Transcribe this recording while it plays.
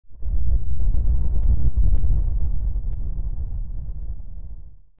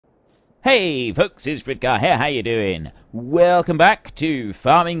Hey folks, it's Frithgar here, how you doing? Welcome back to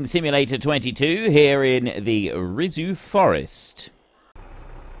Farming Simulator 22 here in the Risoux Forest.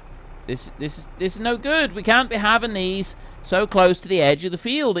 This is no good. We can't be having these so close to the edge of the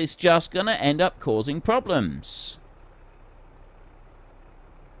field. It's just going to end up causing problems.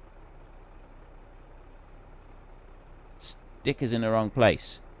 Sticker's in the wrong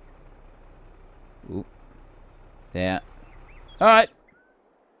place. Ooh. There. Alright.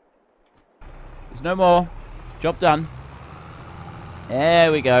 There's no more. Job done. There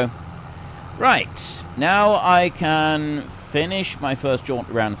we go. Right. Now I can finish my first jaunt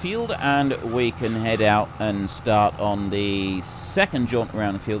around the field, and we can head out and start on the second jaunt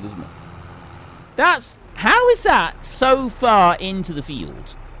around the field. How is that so far into the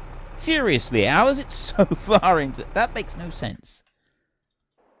field? Seriously, how is it so far into... That makes no sense.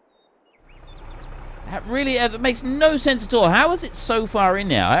 That really makes no sense at all. How is it so far in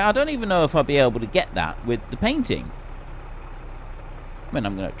there? I don't even know if I'll be able to get that with the painting. I mean,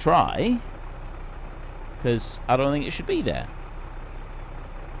 I'm going to try. Because I don't think it should be there.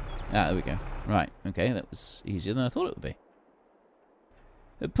 Ah, there we go. Right, okay, that was easier than I thought it would be.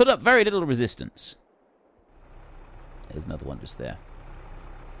 It put up very little resistance. There's another one just there.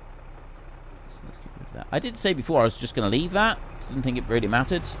 So let's get rid of that. I did say before I was just going to leave that. I didn't think it really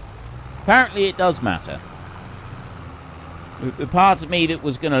mattered. Apparently it does matter. The part of me that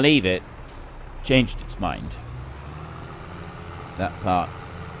was going to leave it changed its mind. That part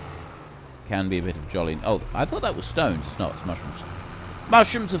can be a bit of jolly. Oh, I thought that was stones. It's not. It's mushrooms.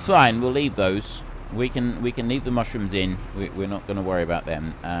 Mushrooms are fine. We'll leave those. We can leave the mushrooms in. We're not going to worry about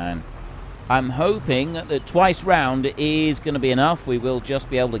them. And I'm hoping that twice round is going to be enough. We will just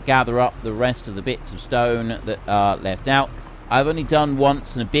be able to gather up the rest of the bits of stone that are left out. I've only done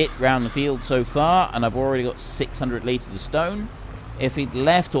once and a bit round the field so far, and I've already got 600 litres of stone. If he'd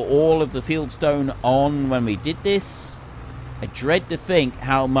left all of the field stone on when we did this, I dread to think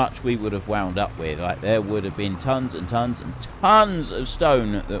how much we would have wound up with. Like, there would have been tons and tons and tons of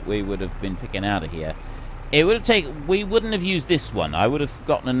stone that we would have been picking out of here. It would have taken... We wouldn't have used this one. I would have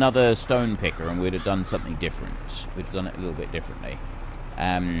gotten another stone picker and we'd have done something different. We'd have done it a little bit differently.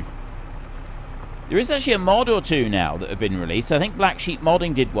 There is actually a mod or two now that have been released. I think Black Sheep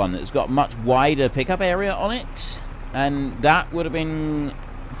Modding did one that's got a much wider pickup area on it. And that would have been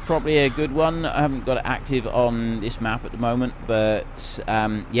probably a good one. I haven't got it active on this map at the moment. But,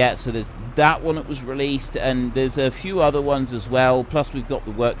 yeah, so there's that one that was released. And there's a few other ones as well. Plus, we've got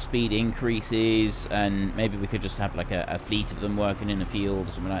the work speed increases. And maybe we could just have, like, a fleet of them working in the field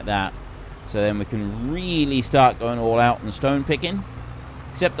or something like that. So then we can really start going all out on the stone picking.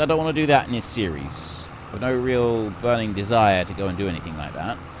 Except I don't want to do that in this series. I've no real burning desire to go and do anything like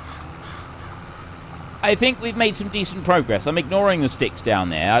that. I think we've made some decent progress. I'm ignoring the sticks down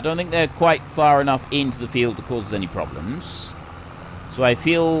there. I don't think they're quite far enough into the field to cause us any problems. So I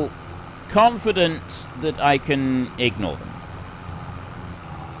feel confident that I can ignore them.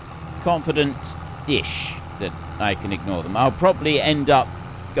 Confident-ish that I can ignore them. I'll probably end up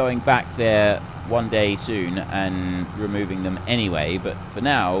going back there one day soon and removing them anyway, but for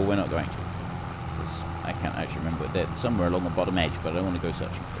now we're not going to, because I can't actually remember. They're somewhere along the bottom edge, but I don't want to go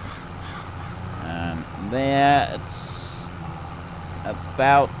searching for them. And that's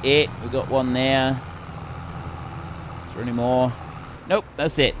about it. We've got one there. Is there any more? Nope,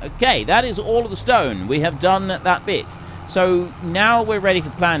 that's it. Okay, that is all of the stone. We have done that bit. So now we're ready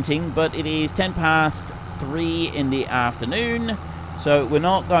for planting, but it is 3:10 in the afternoon. So we're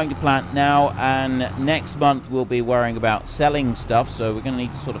not going to plant now, and next month we'll be worrying about selling stuff, so we're going to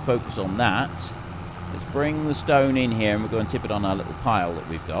need to sort of focus on that. Let's bring the stone in here, and we're going to tip it on our little pile that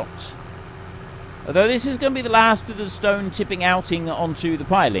we've got. Although this is going to be the last of the stone tipping outing onto the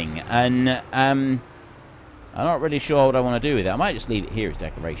piling, and I'm not really sure what I want to do with it. I might just leave it here as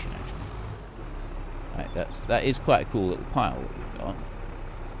decoration, actually. Right, that is quite a cool little pile that we've got.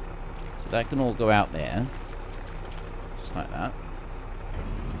 So that can all go out there, just like that.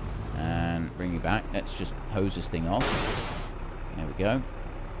 And bring it back. Let's just hose this thing off. There we go.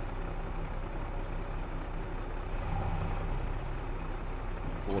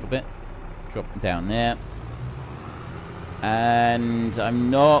 Forward a bit. Drop them down there. And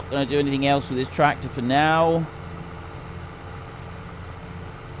I'm not going to do anything else with this tractor for now.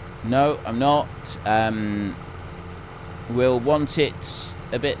 No, I'm not. We'll want it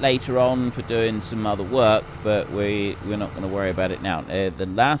a bit later on for doing some other work, but we're not going to worry about it now. The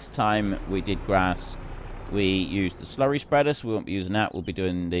last time we did grass, we used the slurry spreader, so we won't be using that. We'll be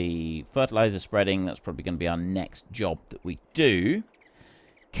doing the fertilizer spreading. That's probably going to be our next job that we do.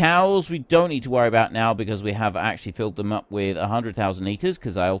 Cows we don't need to worry about now because we have actually filled them up with 100,000 litres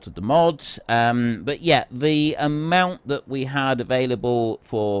because I altered the mod. But yeah, the amount that we had available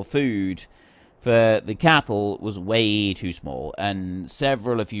for food for the cattle was way too small. And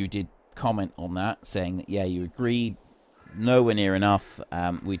several of you did comment on that, saying that, yeah, you agreed, nowhere near enough.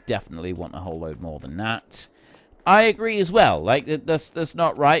 We definitely want a whole load more than that. I agree as well. Like, that's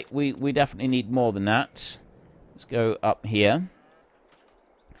not right. We definitely need more than that. Let's go up here.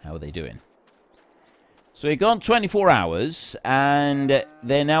 How are they doing? So we've gone 24 hours, and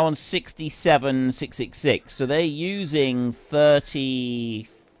they're now on 67,666. So they're using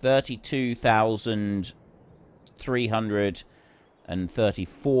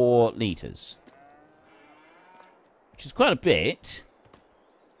 32,334 litres. Which is quite a bit.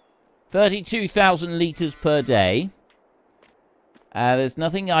 32,000 litres per day. There's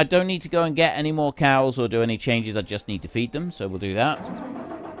nothing... I don't need to go and get any more cows or do any changes. I just need to feed them, so we'll do that.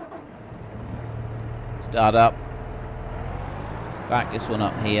 Start up. Back this one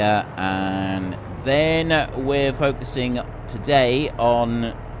up here. And then we're focusing today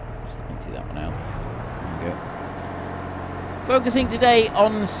on... Just empty that one out. There we go. Focusing today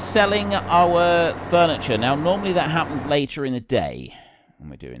on selling our furniture. Now, normally that happens later in the day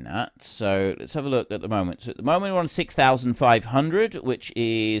when we're doing that. So let's have a look at the moment. So at the moment we're on 6,500, which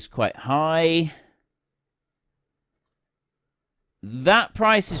is quite high. That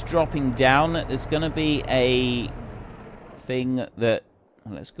price is dropping down. There's going to be a thing that...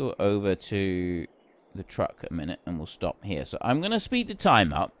 Well, let's go over to the truck a minute and we'll stop here. So I'm going to speed the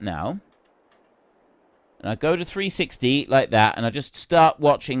time up now. And I go to 360 like that. And I just start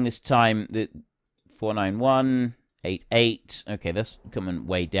watching this time. The 491.88. Okay, that's coming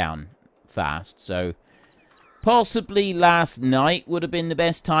way down fast. So possibly last night would have been the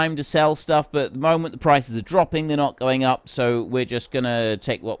best time to sell stuff, but at the moment the prices are dropping, they're not going up, so we're just going to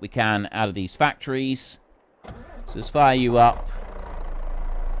take what we can out of these factories. So let's fire you up.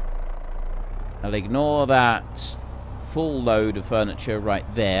 I'll ignore that full load of furniture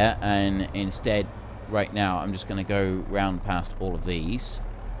right there, and instead, right now, I'm just going to go round past all of these.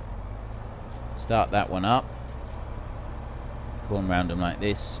 Start that one up. Going around them like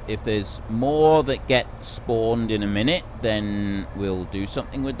this. If there's more that get spawned in a minute, then we'll do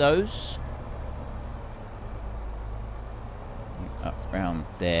something with those. Up around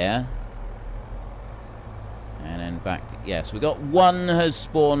there. And then back. Yeah, so we got one has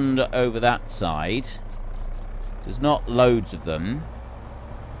spawned over that side. So there's not loads of them.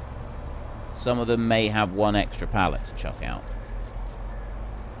 Some of them may have one extra pallet to chuck out.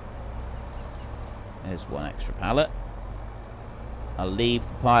 There's one extra pallet. I'll leave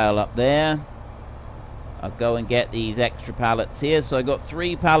the pile up there. I'll go and get these extra pallets here. So I got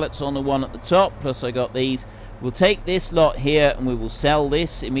 3 pallets on the one at the top, plus I got these. We'll take this lot here and we will sell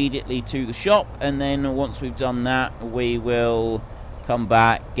this immediately to the shop. And then once we've done that, we will come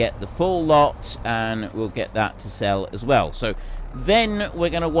back, get the full lot, and we'll get that to sell as well. So then we're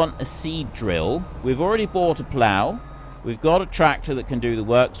going to want a seed drill. We've already bought a plow. We've got a tractor that can do the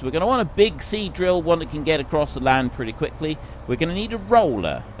work, so we're going to want a big seed drill, one that can get across the land pretty quickly. We're going to need a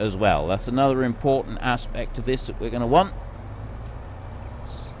roller as well. That's another important aspect of this that we're going to want.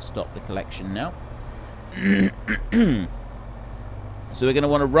 Let's stop the collection now. So we're going to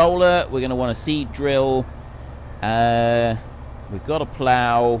want a roller, we're going to want a seed drill. We've got a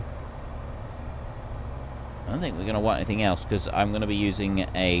plow. I don't think we're going to want anything else because I'm going to be using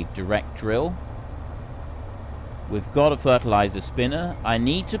a direct drill. We've got a fertilizer spinner. I do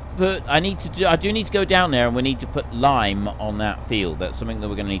need to go down there and we need to put lime on that field. That's something that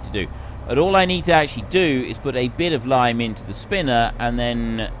we're going to need to do. But all I need to actually do is put a bit of lime into the spinner and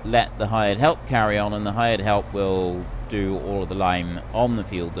then let the hired help carry on, and the hired help will do all of the lime on the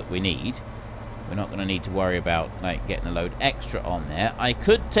field that we need. We're not going to need to worry about like getting a load extra on there. I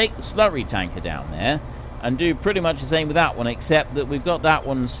could take the slurry tanker down there and do pretty much the same with that one, except that we've got that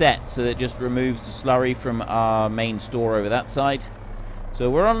one set so that it just removes the slurry from our main store over that side. So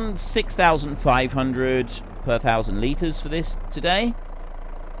we're on 6,500 per 1,000 litres for this today.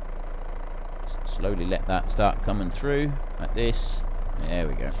 Just slowly let that start coming through like this. There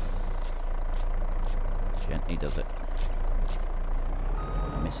we go. Gently does it.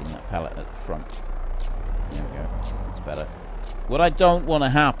 I'm missing that pallet at the front. There we go. That's better. What I don't want to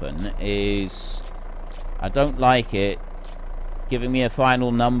happen is... I don't like it giving me a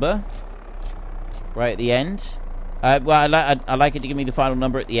final number right at the end. Well, I like it to give me the final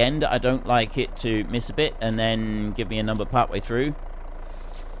number at the end. I don't like it to miss a bit and then give me a number partway through.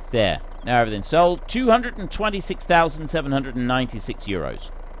 There. Now everything's sold. 226,796 euros.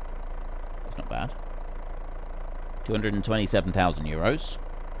 That's not bad. 227,000 euros.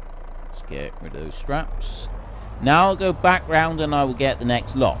 Let's get rid of those straps. Now I'll go back round and I will get the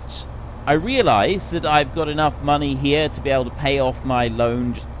next lot. I realise that I've got enough money here to be able to pay off my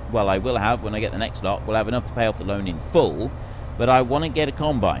loan. Well, I will have when I get the next lot. We'll have enough to pay off the loan in full. But I want to get a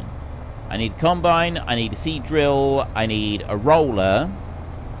combine. I need a combine. I need a seed drill. I need a roller.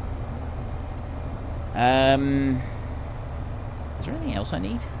 Is there anything else I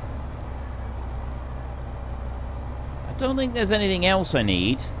need? I don't think there's anything else I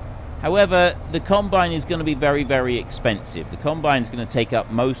need. However, the combine is going to be very, very expensive. The combine is going to take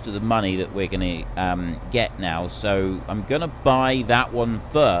up most of the money that we're going to get now. So I'm going to buy that one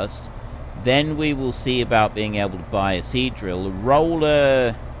first. Then we will see about being able to buy a seed drill. The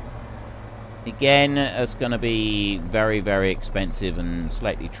roller, again, is going to be very, very expensive and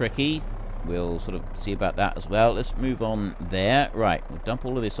slightly tricky. We'll sort of see about that as well. Let's move on there. Right, we'll dump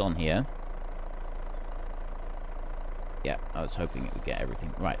all of this on here. Yeah, I was hoping it would get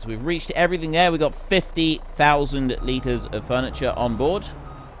everything. Right, so we've reached everything there. We've got 50,000 litres of furniture on board.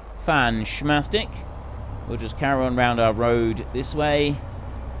 Fan-schmastic. We'll just carry on round our road this way.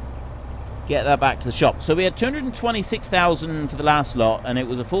 Get that back to the shop. So we had 226,000 for the last lot, and it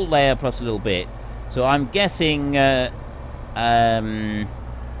was a full layer plus a little bit. So I'm guessing it's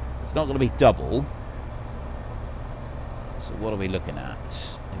not going to be double. So what are we looking at?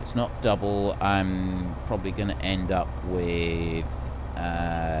 If it's not double, I'm probably going to end up with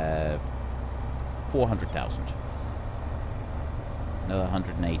 400,000. Another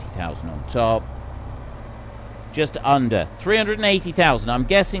 180,000 on top. Just under 380,000. I'm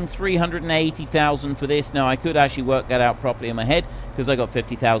guessing 380,000 for this. Now, I could actually work that out properly in my head because I got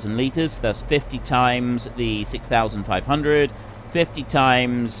 50,000 litres. That's 50 times the 6,500. 50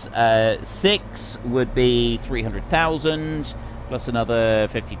 times 6 would be 300,000. Plus another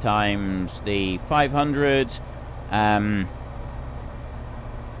 50 times the 500.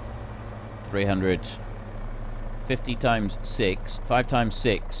 300. 50 times 6. 5 times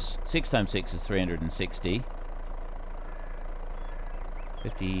 6. 6 times 6 is 360.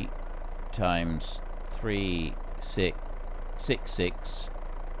 50 times 3, 6, 6, 6,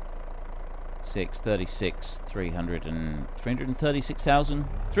 6, 36, 336,000?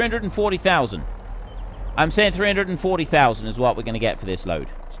 340,000. I'm saying 340,000 is what we're going to get for this load.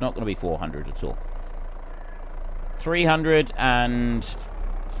 It's not going to be 400 at all.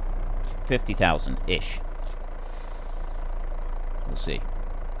 350,000-ish. We'll see.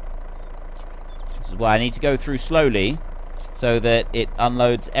 This is why I need to go through slowly, so that it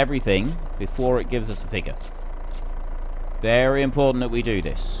unloads everything before it gives us a figure. Very important that we do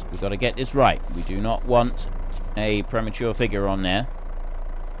this. We've got to get this right. We do not want a premature figure on there.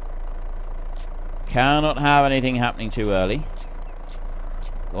 Cannot have anything happening too early.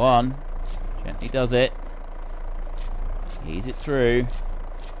 Go on. Gently does it. Ease it through.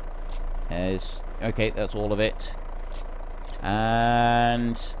 Okay, that's all of it.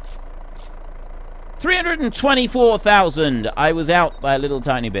 And 324,000. I was out by a little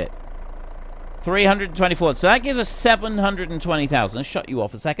tiny bit. 324. So that gives us 720,000. Let's shut you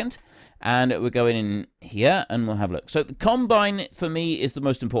off a second. And we're going in here and we'll have a look. So the combine for me is the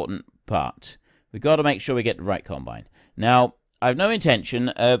most important part. We've got to make sure we get the right combine. Now, I have no intention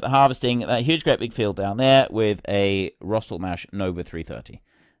of harvesting that huge great big field down there with a Rostelmash Nova 330.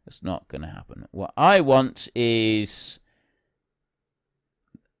 That's not going to happen. What I want is...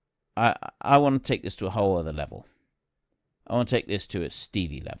 I want to take this to a whole other level. I want to take this to a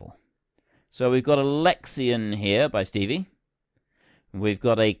Stevie level. So we've got a Lexion here by Stevie. We've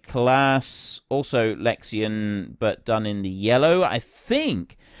got a CLAAS, also Lexion, but done in the yellow, I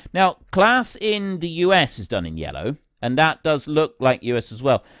think. Now, CLAAS in the US is done in yellow, and that does look like US as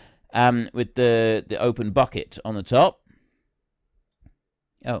well, with the open bucket on the top.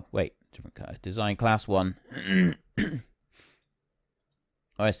 Oh, wait, different color. Design Class 1.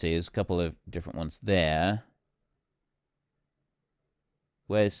 Oh, I see. There's a couple of different ones there.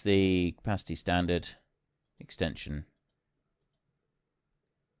 Where's the capacity standard extension?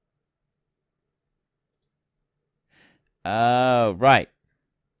 Oh, right.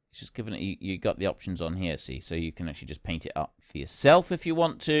 It's just given it, you got the options on here, see? So you can actually just paint it up for yourself if you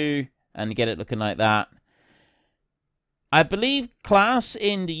want to and get it looking like that. I believe CLAAS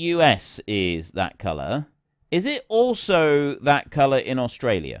in the US is that color. Is it also that color in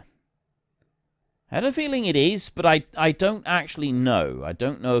Australia? I had a feeling it is, but I don't actually know. I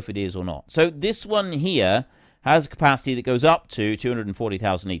don't know if it is or not. So this one here has a capacity that goes up to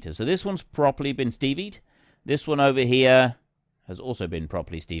 240,000 litres. So this one's properly been stevied. This one over here has also been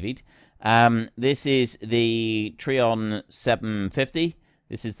properly stevied. This is the Trion 750.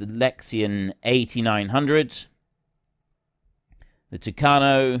 This is the Lexion 8900. The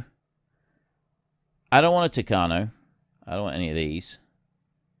Tucano I don't want a Tucano. I don't want any of these.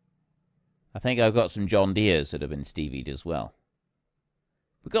 I think I've got some John Deeres that have been Stevied as well.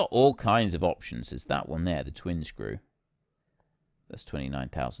 We've got all kinds of options. There's that one there, the twin screw. That's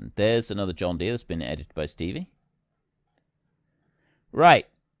 29,000. There's another John Deere that's been edited by Stevie. Right.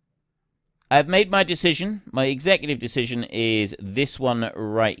 I've made my decision. My executive decision is this one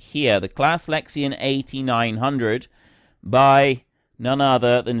right here. The CLAAS Lexion 8900 by none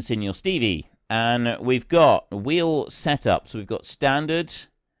other than Senior Stevie. And we've got wheel setup. So we've got standard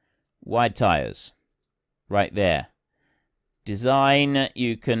wide tires right there. Design,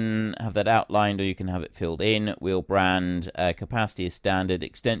 you can have that outlined or you can have it filled in. Wheel brand, capacity is standard.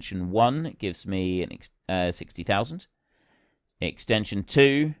 Extension 1 gives me 60,000. Extension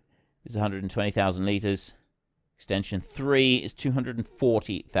 2 is 120,000 litres. Extension 3 is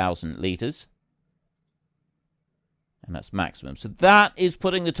 240,000 litres. And that's maximum. So that is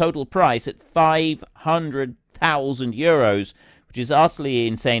putting the total price at 500,000 euros, which is utterly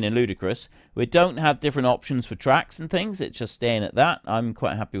insane and ludicrous. We don't have different options for tracks and things. It's just staying at that. I'm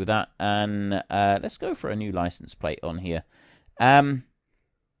quite happy with that. And let's go for a new license plate on here.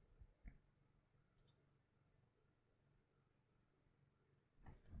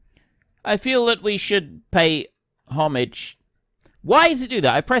 I feel that we should pay homage. Why does it do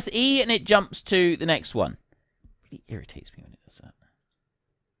that? I press E and it jumps to the next one. It really irritates me when it does that.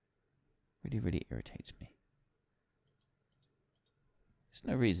 Really, really irritates me. There's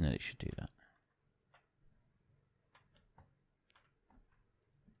no reason that it should do that.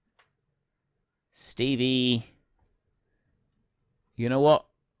 Stevie. You know what?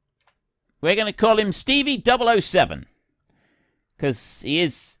 We're going to call him Stevie 007. Because he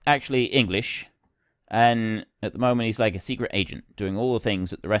is actually English. And at the moment he's like a secret agent. Doing all the things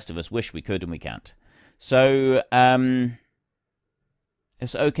that the rest of us wish we could and we can't. So,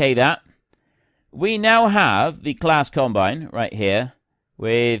 it's okay that. We now have the CLAAS Combine right here.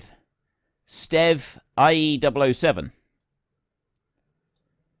 With Stev IE007.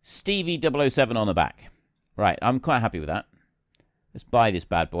 Stevie 007 on the back. Right, I'm quite happy with that. Let's buy this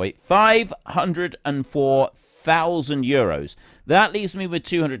bad boy. 504,000 euros. That leaves me with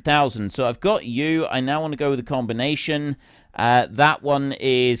 200,000. So I've got you. I now want to go with the combination. That one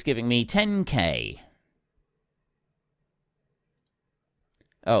is giving me 10k.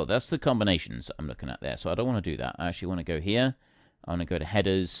 Oh, that's the combinations I'm looking at there. So I don't want to do that. I actually want to go here. I want to go to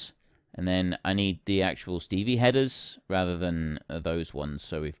headers, and then I need the actual Stevie headers rather than those ones.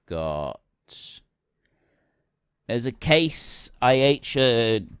 So we've got... There's a Case IH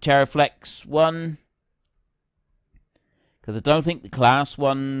Terraflex one. Because I don't think the CLAAS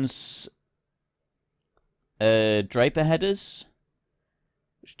ones Draper headers.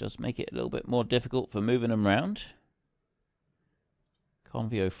 Which does make it a little bit more difficult for moving them around.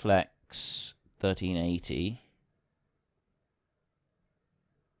 Convio Flex 1380.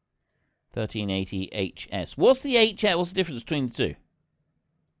 1380 HS. What's the HS? What's the difference between the two?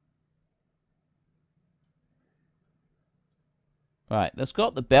 Right, that's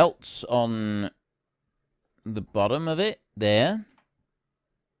got the belts on the bottom of it there.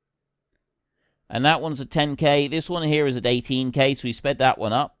 And that one's a 10k. This one here is at 18k, so we sped that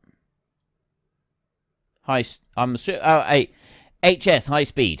one up. I'm assuming, HS, high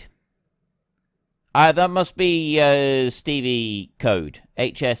speed. That must be Stevie code.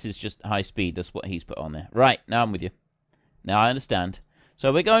 HS is just high speed. That's what he's put on there. Right, now I'm with you. Now I understand.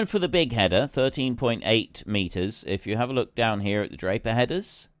 So we're going for the big header, 13.8 meters. If you have a look down here at the Draper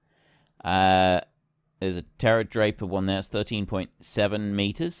headers, there's a Terra Draper one there. It's 13.7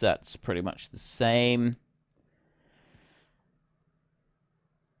 meters. That's pretty much the same.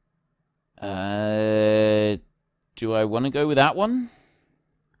 Do I want to go with that one?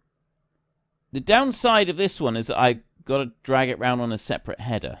 The downside of this one is that I've got to drag it around on a separate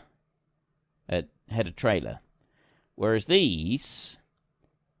header. A header trailer. Whereas these...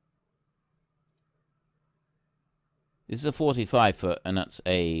 This is a 45 foot and that's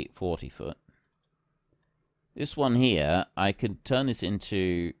a 40 foot. This one here, I could turn this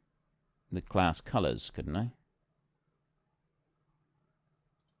into the CLAAS colours, couldn't I?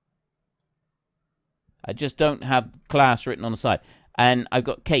 I just don't have CLAAS written on the side. And I've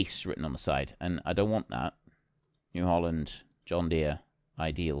got Case written on the side, and I don't want that. New Holland, John Deere,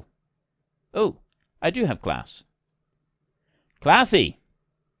 ideal. Oh, I do have CLAAS. Classy!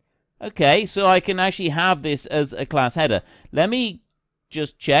 Okay, so I can actually have this as a CLAAS header. Let me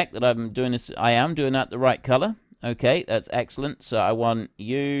just check that I'm doing this. I am doing that the right color. Okay, that's excellent. So I want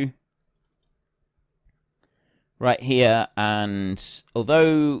you right here, and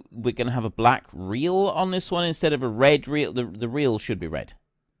although we're going to have a black reel on this one instead of a red reel, the reel should be red.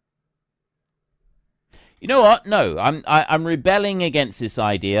 You know what? No, I'm rebelling against this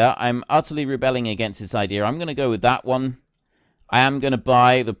idea. I'm utterly rebelling against this idea. I'm going to go with that one. I am going to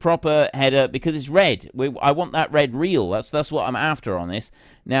buy the proper header because it's red. I want that red reel. That's what I'm after on this.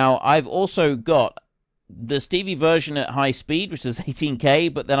 Now, I've also got the Stevie version at high speed, which is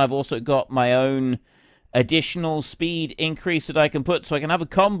 18K, but then I've also got my own additional speed increase that I can put, so I can have a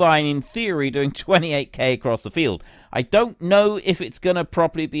combine, in theory, doing 28K across the field. I don't know if it's going to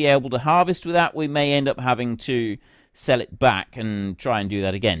properly be able to harvest with that. We may end up having to sell it back and try and do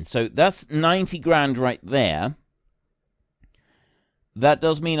that again. So that's 90 grand right there. That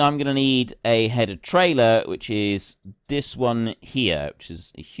does mean I'm going to need a header trailer, which is this one here, which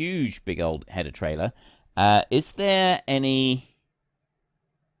is a huge, big old header trailer. Is there any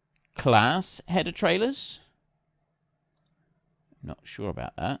CLAAS header trailers? Not sure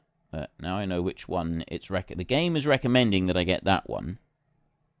about that, but now I know which one it's the game is recommending that I get that one.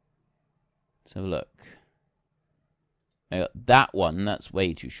 Let's have a look. I got that one. That's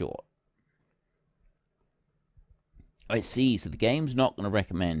way too short. I see. So the game's not going to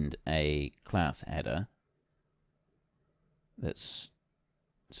recommend a CLAAS header. That's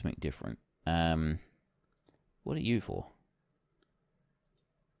something different. What are you for?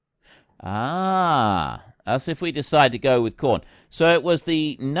 Ah, that's if we decide to go with corn. So it was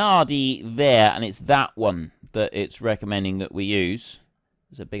the Nardi there, and it's that one that it's recommending that we use.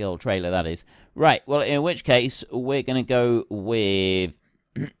 It's a big old trailer, that is. Right, well, in which case, we're going to go with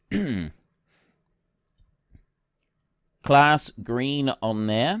CLAAS green on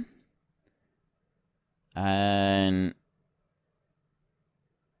there. And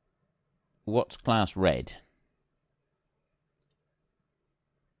what's CLAAS red?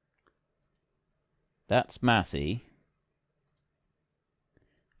 That's Massey.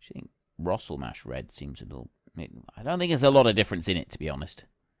 I think Rosselmash red seems a little... I don't think there's a lot of difference in it, to be honest.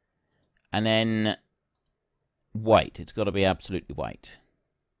 And then white. It's got to be absolutely white.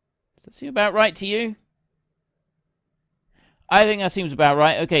 Does that seem about right to you? I think that seems about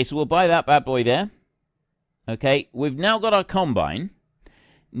right. Okay, so we'll buy that bad boy there. Okay, we've now got our combine.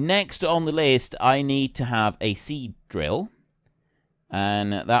 Next on the list, I need to have a seed drill.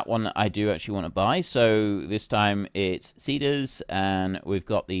 And that one I do actually want to buy. So this time it's seeders, and we've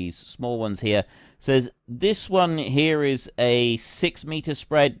got these small ones here. It says this one here is a 6 meter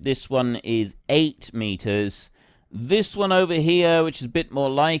spread. This one is 8 meters. This one over here, which is a bit more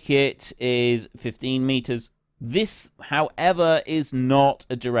like it, is 15 meters. This, however, is not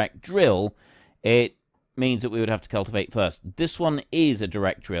a direct drill. It means that we would have to cultivate first. This one is a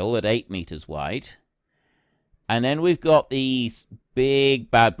direct drill at 8 meters wide. And then we've got these big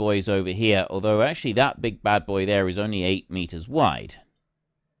bad boys over here, although actually that big bad boy there is only 8 meters wide.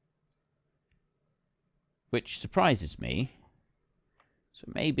 Which surprises me. So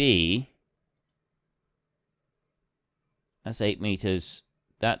maybe that's 8 meters.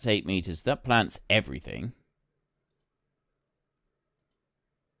 That's 8 meters. That plants everything.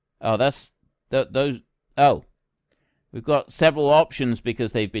 Oh, that's those. Oh, we've got several options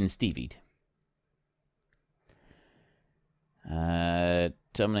because they've been stevied.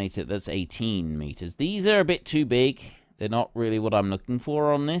 Terminator, that's 18 meters. These are a bit too big. They're not really what I'm looking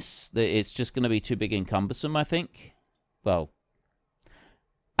for on this. It's just going to be too big and cumbersome, I think. Well,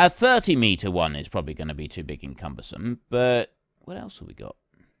 a 30 meter one is probably going to be too big and cumbersome. But what else have we got?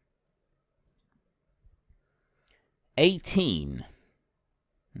 18.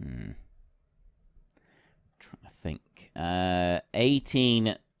 Trying to think. 18.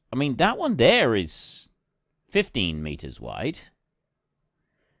 I mean, that one there is 15 meters wide.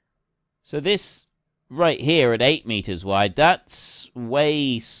 So this right here at 8 meters wide, that's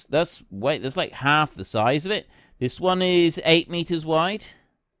like half the size of it. This one is 8 meters wide.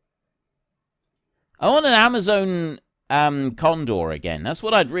 I want an Amazon Condor again. That's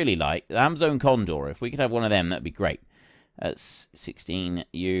what I'd really like. The Amazon Condor. If we could have one of them, that'd be great. That's 16.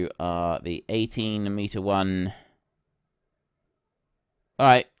 You are the 18 meter one.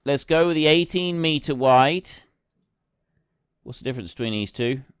 Alright, let's go with the 18 meter wide. What's the difference between these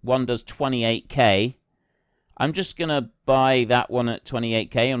two? One does 28k. I'm just going to buy that one at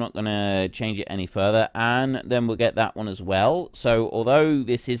 28k. I'm not going to change it any further. And then we'll get that one as well. So, although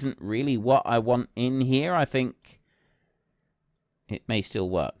this isn't really what I want in here, I think it may still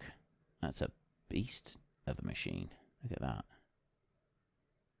work. That's a beast of a machine. Look at that.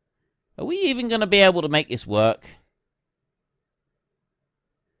 Are we even going to be able to make this work?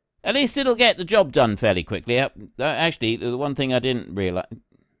 At least it'll get the job done fairly quickly. Actually, the one thing I didn't realize...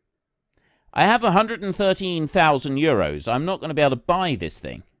 I have 113,000 euros. I'm not going to be able to buy this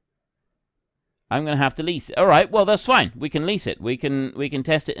thing. I'm going to have to lease it. All right, well, that's fine. We can lease it. We can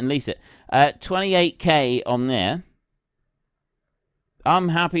test it and lease it. 28k on there. I'm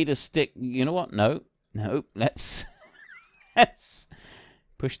happy to stick... You know what? No. Let's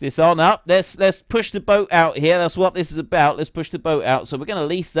push this on up. Let's push the boat out here. That's what this is about. Let's push the boat out. So we're going to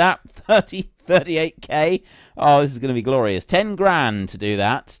lease that. 38k. Oh, this is going to be glorious. 10 grand to do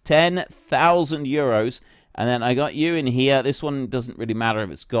that. 10,000 euros. And then I got you in here. This one doesn't really matter if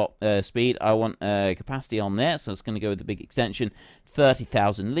it's got speed. I want capacity on there, so it's going to go with the big extension.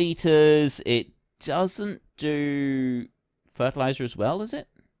 30,000 litres. It doesn't do fertilizer as well, does it?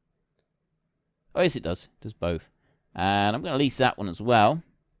 Oh, yes, it does. It does both. And I'm going to lease that one as well.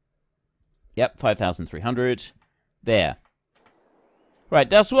 Yep, 5,300. There. Right,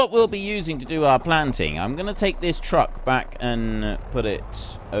 that's what we'll be using to do our planting. I'm going to take this truck back and put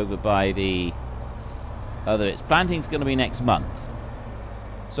it over by the... Other its planting's going to be next month.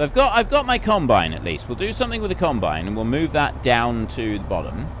 So I've got my combine at least. We'll do something with the combine and we'll move that down to the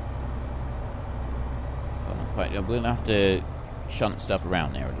bottom. Well, not quite. We'll have to shunt stuff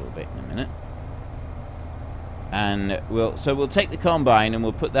around there a little bit in a minute. And we'll take the combine and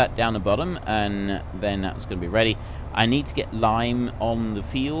we'll put that down the bottom, and then that's going to be ready. I need to get lime on the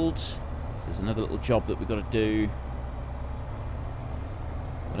field. So there's another little job that we've got to do.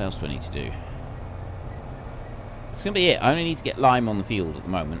 What else do I need to do? It's going to be it. I only need to get lime on the field at the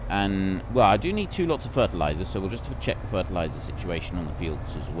moment. And, well, I do need 2 lots of fertilizer, so we'll just have to check the fertilizer situation on the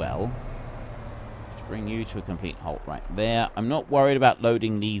fields as well. Let's bring you to a complete halt right there. I'm not worried about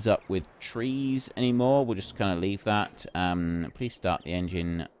loading these up with trees anymore. We'll just kind of leave that. Please start the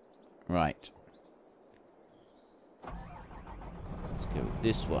engine. Right. Let's go with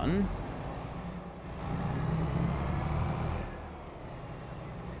this one.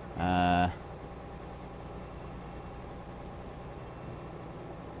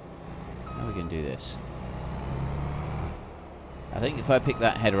 How are we going to do this? I think if I pick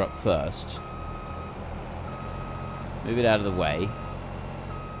that header up first, move it out of the way,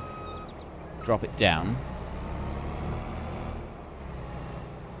 drop it down.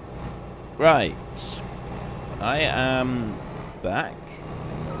 Right. I am back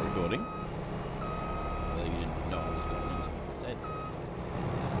in the recording. Well, you didn't know I was going to until I just said.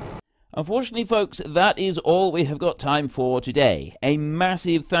 Unfortunately, folks, that is all we have got time for today. A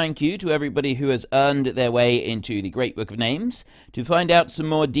massive thank you to everybody who has earned their way into the Great Book of Names. To find out some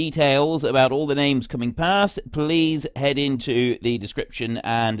more details about all the names coming past, please head into the description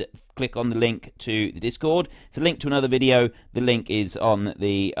and click on the link to the Discord. It's a link to another video. The link is on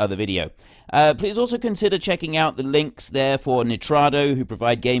the other video. Please also consider checking out the links there for Nitrado, who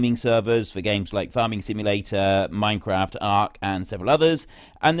provide gaming servers for games like Farming Simulator, Minecraft, Ark, and several others.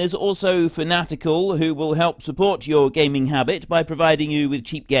 And there's also Fanatical, who will help support your gaming habit by providing you with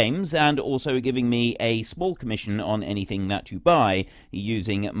cheap games and also giving me a small commission on anything that you buy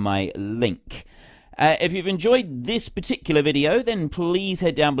using my link. If you've enjoyed this particular video, then please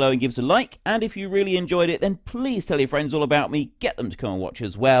head down below and give us a like. And if you really enjoyed it, then please tell your friends all about me. Get them to come and watch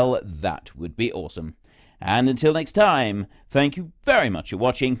as well. That would be awesome. And until next time, thank you very much for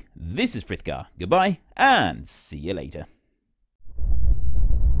watching. This is Frithgar. Goodbye, and see you later.